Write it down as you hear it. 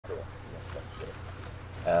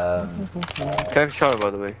Okay, show by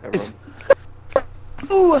the way, everyone.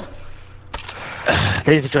 Ooh.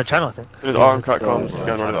 They need to join channel, I think. As Iron Cat comes, go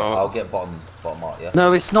and run it I'll out. get bottom art, yeah?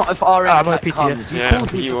 No, it's not if RM Cat comes. You Yeah,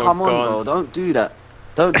 called me you to were come on, gone. bro. Don't do that.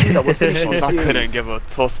 Don't do that. We're finishing the I couldn't series. give a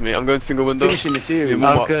toss me. I'm going single window. Finishing the series.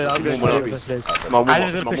 I'm good. My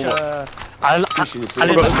warm-up. Finishing the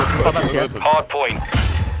series. Hard point.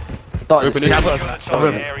 Starting the Open it.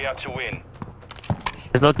 series. Area to win.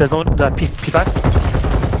 There's no P5.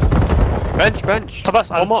 Bench. Top us,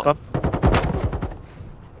 One more. come.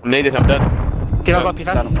 I'm needed, I'm dead. Get up, P5.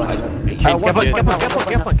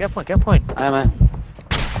 Get point. Aye, man.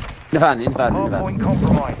 In the van. Hard point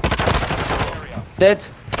compromised. Dead.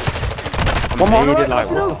 One more. needed, Right, like,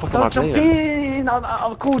 what the fuck am I don't jump playing? in.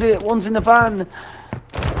 I called it. One's in the van.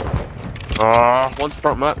 One's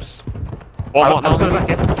front maps. One more now.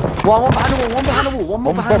 One behind the wall.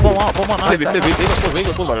 One behind the wall. One more behind the wall. We ain't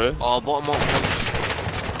got spawn, by the way. Oh, bottom up.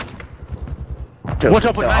 Watch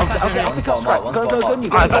out, I'll pick up scrap. Go, you.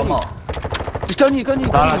 Just go, you.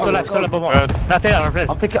 Still left, bottom up.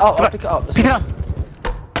 I'll pick it up. Pick it up.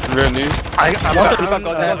 I'm going new.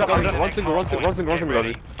 One single,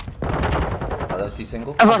 guys. I don't see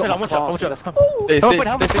single. Watch out, let's come. Single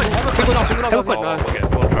now. Go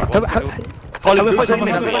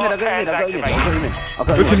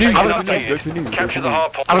to new. Capture the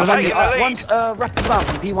hard point. One's rapid bound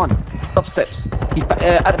from P1. Top steps. He's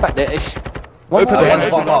at the back there-ish. One's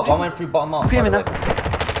bottom art. One went through bottom art. PM in there.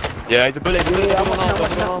 Yeah, he's a bullet.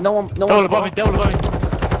 No one Double above me. bottom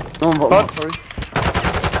art, sorry.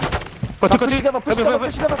 Push together.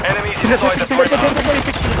 Enemies inside the front.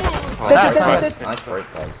 Dead. Nice break,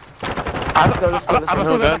 guys. I'm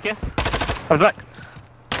still back here. I'm back.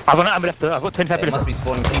 I've got an ammo left. I've got 25 It minutes. must be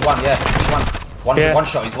spawning P1, yeah. P1. Yeah. One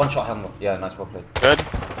shot, he's one shot hung. Yeah, nice well played. Good.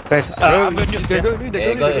 Great. I'm going to Yeah, go. I'm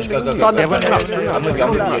with you.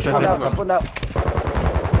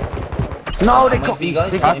 No, they got me. I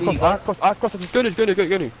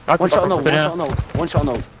cross. Go new. One shot on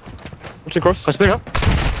hold. What's your cross? Speed up.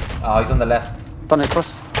 Oh, he's on the left. Done cross.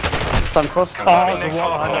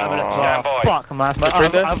 Fuck, man.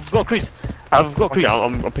 I've got crease. I'm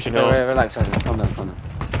pushing now. Relax, calm down.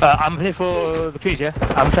 I'm here for the trees, yeah?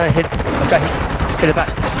 I'm trying to hit it back.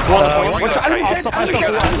 Watch out,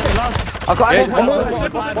 I got it.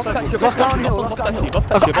 Let's go on hill.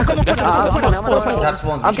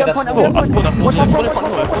 I'm getting point. Watch my front.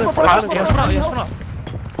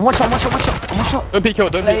 One shot. Don't peek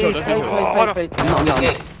out. Play.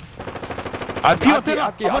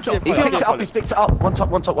 He picked it up. One top.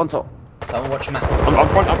 Someone watch Max. I'm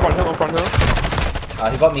front hill.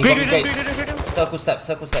 He got me gates. Circle steps.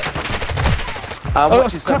 Watch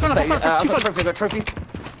his circle steps. I've got trophy.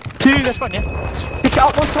 Two, that's fine, yeah? Pick it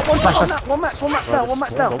up, one shot on that. One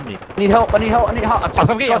match now. I need help. I'm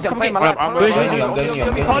playing my life. I'm going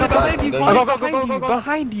you.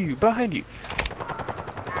 Go. Behind you.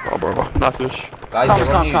 Oh, bro. Nice fish. Guys,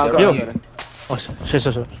 they're on you. Oh,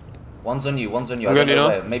 shit. One's on you. I I'm don't going know now.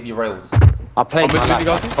 where. Maybe rails. I played my life. I'm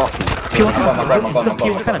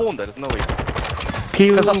gone. There's no way.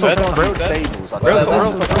 Because I saw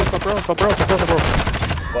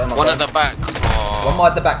One at the back. One more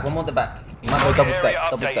at the back. You might go double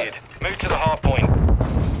steps. Move to the hard point.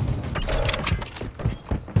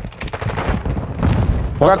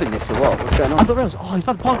 We're having this or what? What's going on? Under rails. Oh, he's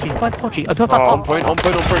found Ponchy. I don't On have point. Yeah,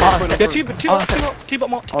 two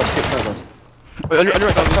mark. Oh, skip over.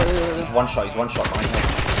 He's one shot behind him.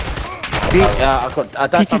 Yeah, I've got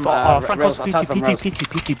PT from rails. PT.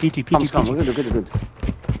 We're good.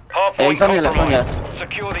 Hard Hey, point he's on your left, compromised.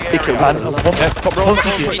 Secure the area. Top row.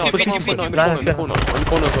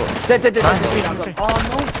 Dead. Oh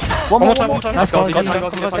no. One more. Nice guys.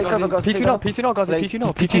 PC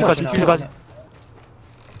now.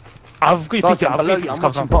 I've got Guys, I'm below you. I'm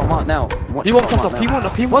watching bottom art now. He won't top.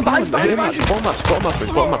 One behind you. Bottom maps.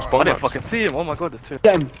 I didn't fucking see him. Oh my god, there's two.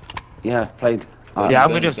 Get him. Yeah, played. Yeah, I'm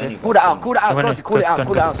gonna do it. Call it out, guys. Call it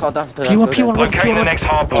out. So I don't have to. P1. Locate the next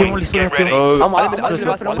hard point. Get ready.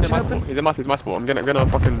 He's in my spot. I'm gonna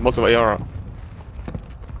fucking muzzle AR.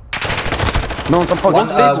 No one's on point. One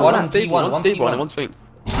P1.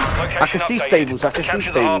 I can see stables, but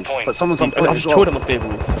someone's on point I've as just well. killed him on stable.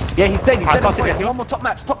 Yeah, he's dead on point. One more top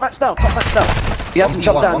match now. He hasn't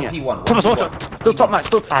jumped down yet. Thomas, watch out. Still top match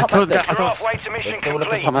dead. Halfway to mission still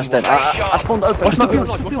looking complete. Top match dead. I spawned open. Oh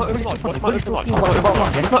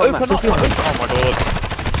my god.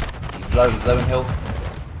 He's low in hill.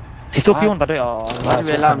 He's still P1, but Why do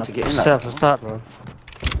we allow him to get in there? Bro.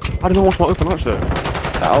 I don't know what's my open match though.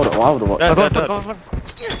 I would have watched.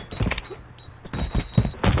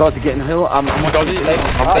 Guys are getting hill. I'm Above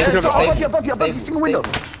you, single window.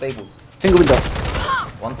 Stables. Single window.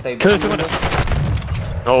 One stable. Kill the window.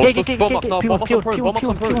 No, Bomb up now, bomb up now,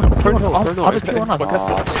 turn on. I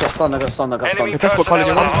got stunned. Enemy That's what personnel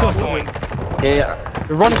Colin, at hard point. Yeah.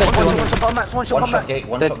 Run, One shot bomb mats. One shot gate.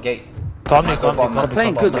 One shot gate. Calm me, Might go calm bomb me. mats. I'm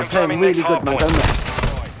playing good. I'm playing really good, man. Don't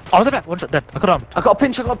mess. I was back. One shot dead. I got him. I got a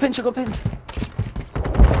pinch.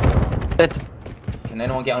 Dead. Can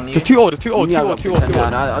anyone get on you? There's two old. Yeah, I got it. I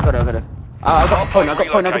got it. I got a point.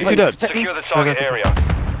 Protect me. Secure the target area.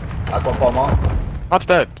 I got bomb up. Maps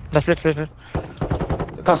dead. Let's split.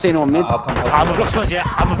 Can't see anyone mid. I'll come help. I'm a block sponge, yeah.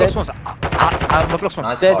 I'm a block sponge. I'm a block sponge.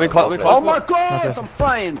 Nice Dead. pass, We can't- well Oh played. my god, Okay. I'm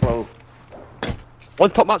frying, bro.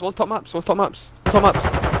 One top maps.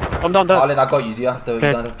 I'm down there. Arlen, I got you. You don't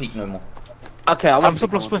have to peek no more. Okay, I'm still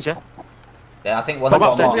block sponge, yeah. Yeah, I think one Top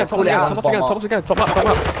bomb maps up. again, One's bomb up.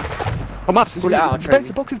 top maps. Pull it out, Trey.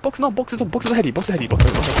 Boxes ahead.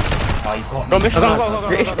 Oh, you got Go me. mission. Go.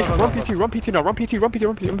 Run PT now. Run PT.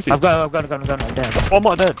 I've got. I'm dead. One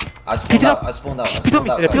more dead. I spawned out. I spawned out.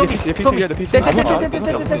 The PT, yeah, the PT. Dead.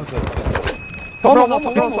 One more.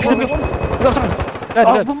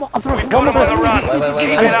 Dead. One more on the run.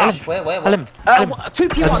 Where?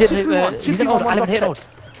 2P1,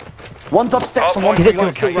 one top steps and one He's P1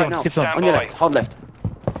 hit still right now. Keep on. On your left, hard left.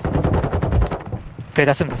 Okay,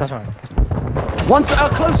 that's him. That's right. One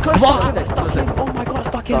close. Oh my god,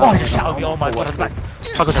 stuck in. Oh, you shot me. Oh my god, I'm back.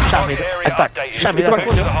 I got them shot me. I'm back. Shot me.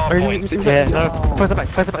 Yeah, no. Press the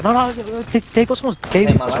back. No. They got small. They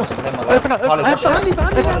Play my got life. small. Play my Open life. up. Harley, watch out.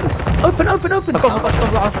 Behind me. Open. I got him open.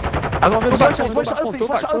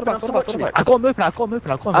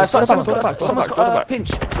 Someone's got a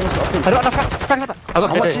pinch. I don't know.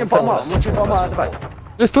 I'm watching him bottom up. at the back.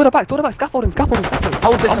 Just do the back. Scaffolding.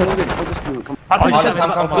 Hold this and move in. Hold this and move in. Come on. Harley,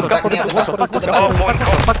 come. Back me at the back. At the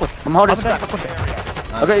back. I'm holding this back.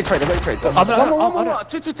 I got your trade. One more.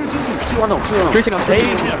 2 1 0. Drinking up.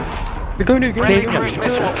 They're going to Go in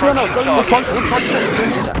the front.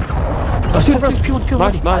 Let's do the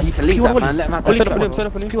P1. You can leave that, man. Let him have that.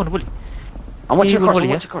 P1 bully. I'm watching P1 bully,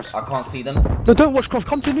 your cross. I can't see them. No, don't watch cross.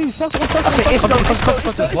 Come to me. Okay,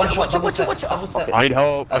 it's One shot, double steps. Double steps. I need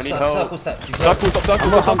help. Circle steps. Circle.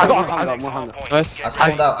 More hunger. Nice. I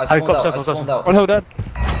spawned out. One hill dead.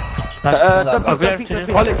 Nice. Don't peek. Get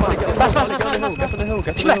on the hill.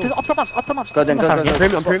 Up the maps. Go then. I'm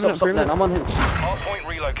I'm on him. Hardpoint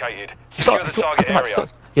relocated. Secure the target area.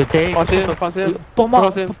 You're dead. Pass him. Bomb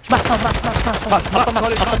up. Dead. One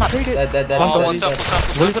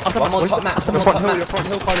One more top maps. Front hill.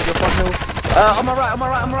 I'm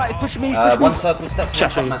alright. He's pushing me. One circle steps. One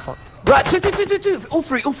top maps. Right, two. All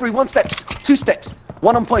three. 1 steps. 2 steps.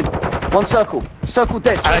 1 on point. 1 circle. Circle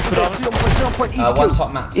dead. 2 on point. Easy One kills.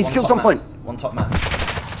 top maps. Easy kills on point. One top map.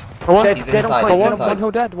 Dead He's on inside. point. He's Dead on inside. point.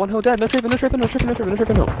 One hill dead. No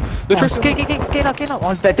tripping. Get out.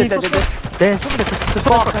 Dead.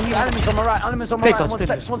 Fuck, I need enemies on my right. I'm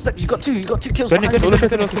on steps. You got two kills. Good. Good,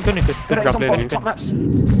 it's on bottom. Top maps.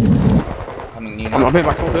 Coming new I'm now. hitting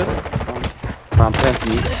back over. I'm playing for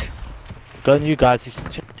you. Go on, you guys.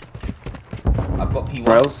 I've got P1.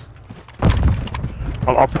 Rails.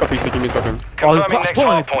 I'll pick up PC. Give me a second. Confirming next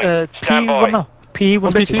hardpoint. Stand by. P1 now.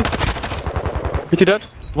 P1 PT. PT dead.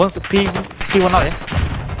 Once P1 now, yeah?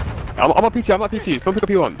 I'm at PT. Don't pick up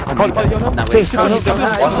P1.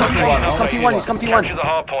 He's come P1. Capture the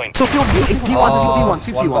hardpoint. So P1. It's P1.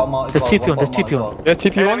 There's P1. 2 P1. There's two P1. Yeah,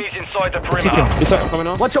 TP1. Enemies inside the perimeter. Is that coming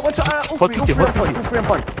on? One shot. All three on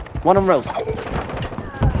point. 1 on rails.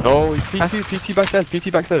 No, PT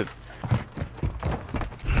back there.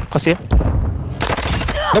 Cross here.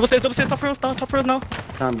 Double stairs, top rails now.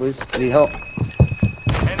 Time, boys. Need help.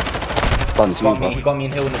 Done, He got me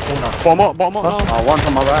in hill in the corner. Bottom up now. One's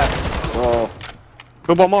on my right. Oh.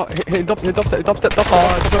 Go bottom up. Hit dubstep. One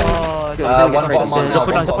bottom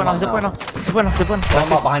up now. Zip one.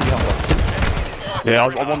 Bottom up behind you, Hunger. Yeah, I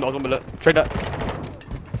was on bullet. Trade that.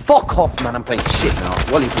 Fuck off, man. I'm playing shit now.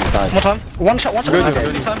 Wally's inside. One time. One shot. Good.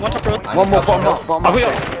 One top road. One more bottom up.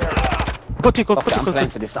 Go to. I'm playing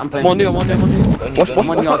for this. One near. Go on, Watch you go.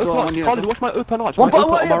 my One open near. arch. Watch my open arch. One My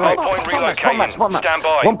open on my right. Hardpoint relocating. Stand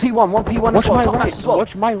by. 1 P1 Watch my top right. maps as well.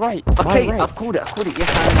 Watch my right. Okay, I've called it. Yes,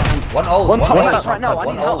 I am. One old. One top old. maps right now. I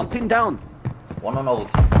One need help. I'm old. pinned down. One on old.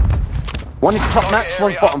 One is top maps,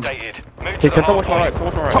 one's bottom. Updated. Move to Hey, the can someone watch my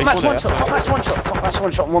hardpoint. right? Top maps, one shot. Top maps,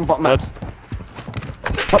 one shot. One bottom maps.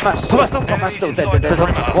 Top maps still dead.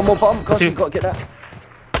 One more bottom. Guys, you got to get that.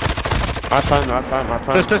 I have time. You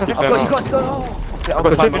guys go. Oh, fuck it. I've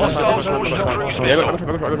got time. Yeah,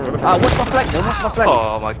 What's my flag then?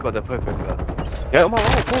 Oh my god, they're perfect. Yeah, on my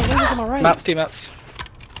right. Go, on my right. Maps, 2 maps.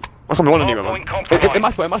 What's on the one anyway, Hardpoint man? compromised. It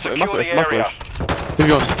must push, it must push, it must push, it must Secure push. Who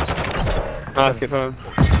you on? Nice, get home.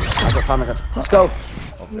 I got time, I got time. Let's go.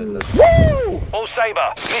 Okay, let's Woo! All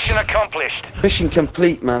Sabre, mission accomplished. Mission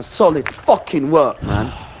complete, man. Solid fucking work,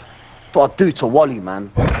 man. What I do to Wally, man.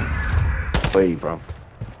 Wait, bro.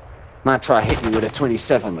 Man, try to hit me with a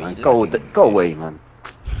 27, man. Go away, man.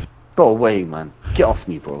 Go away, man. Get off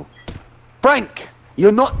me, bro. Frank,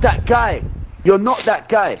 you're not that guy. You're not that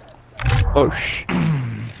guy. Oh, shh.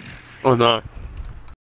 Oh, no.